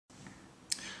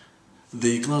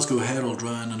The Glasgow Herald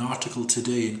ran an article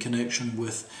today in connection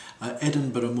with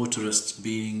Edinburgh motorists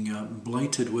being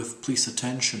blighted with police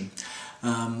attention.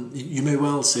 You may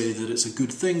well say that it's a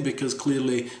good thing because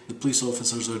clearly the police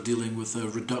officers are dealing with a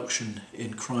reduction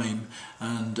in crime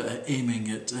and aiming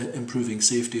at improving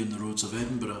safety on the roads of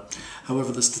Edinburgh.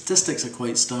 However, the statistics are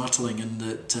quite startling in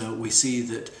that we see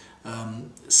that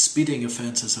speeding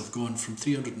offences have gone from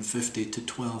 350 to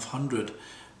 1,200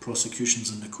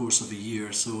 prosecutions in the course of a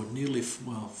year, so nearly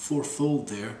fourfold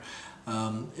there.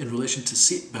 In relation to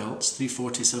seat belts,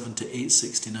 347 to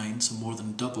 869, so more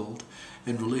than doubled.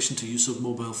 In relation to use of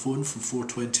mobile phone, from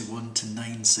 421 to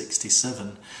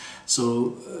 967. So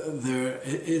there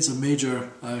is a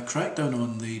major crackdown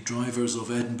on the drivers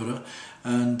of Edinburgh,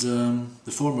 and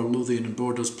the former Lothian and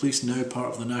Borders Police, now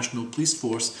part of the National Police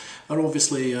Force, are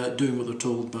obviously doing what they're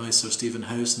told by Sir Stephen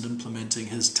House and implementing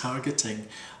his targeting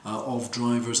of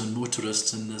drivers and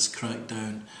motorists in this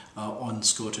crackdown on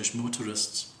Scottish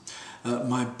motorists.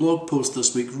 My blog post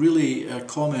this week really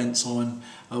comments on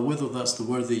whether that's the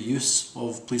worthy use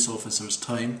of police officers'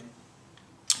 time.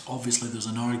 Obviously there's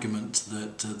an argument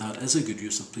that that is a good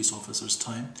use of police officers'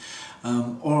 time,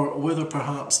 or whether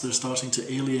perhaps they're starting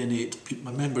to alienate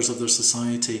members of their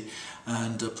society,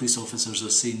 and police officers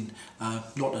are seen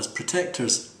not as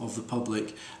protectors of the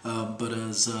public, but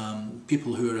as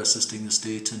people who are assisting the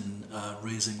state in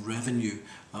raising revenue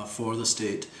for the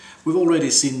state. We've already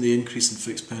seen the increase in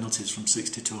fixed penalties from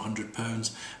 £60 to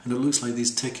 £100, and it looks like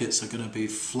these tickets are going to be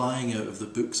flying out of the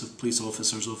books of police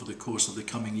officers over the course of the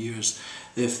coming years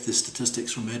if the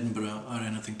statistics from Edinburgh are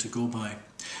anything to go by.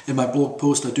 In my blog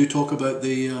post I do talk about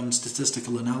the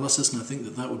statistical analysis, and I think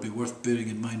that that would be worth bearing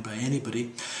in mind by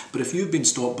anybody. But if you've been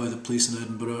stopped by the police in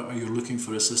Edinburgh, or you're looking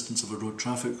for assistance of a road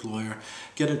traffic lawyer,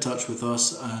 get in touch with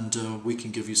us and we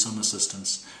can give you some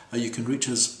assistance. You can reach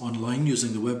us online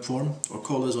using the web form, or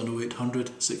call us on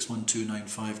 0800 612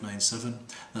 9597.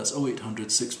 That's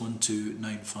 0800 612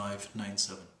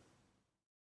 9597.